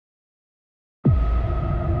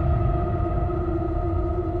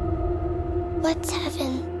What's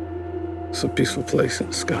heaven? It's a peaceful place in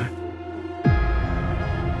the sky.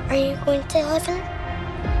 Are you going to heaven?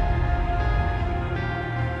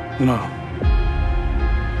 No.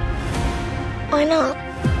 Why not?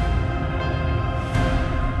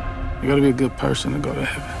 You gotta be a good person to go to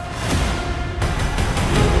heaven.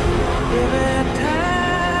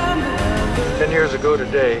 10 years ago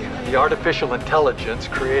today, the artificial intelligence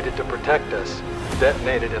created to protect us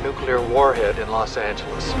detonated a nuclear warhead in Los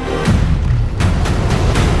Angeles.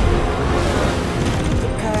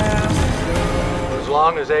 As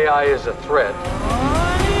long as AI is a threat,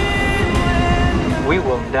 we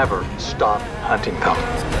will never stop hunting them.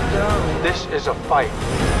 This is a fight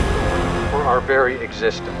for our very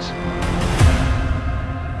existence.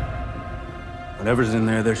 Whatever's in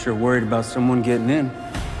there, they're sure worried about someone getting in.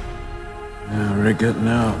 Yeah, we're getting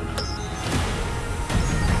out.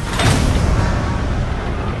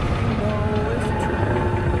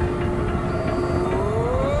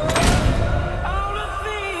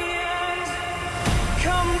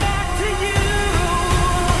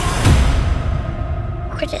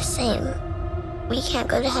 We're the same. We can't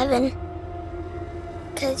go to heaven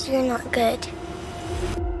because you're not good.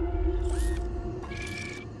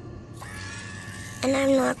 And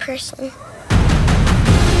I'm not a person.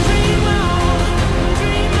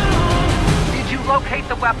 Did you locate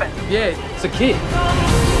the weapon? Yeah, it's a kid.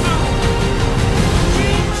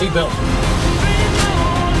 Seatbelt.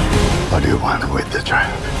 What do you want with the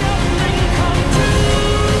child?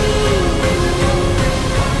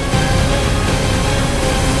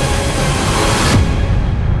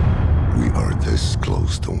 We are this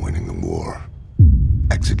close to winning the war.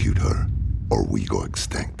 Execute her, or we go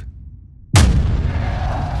extinct.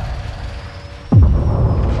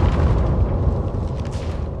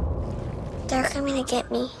 They're coming to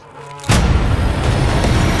get me.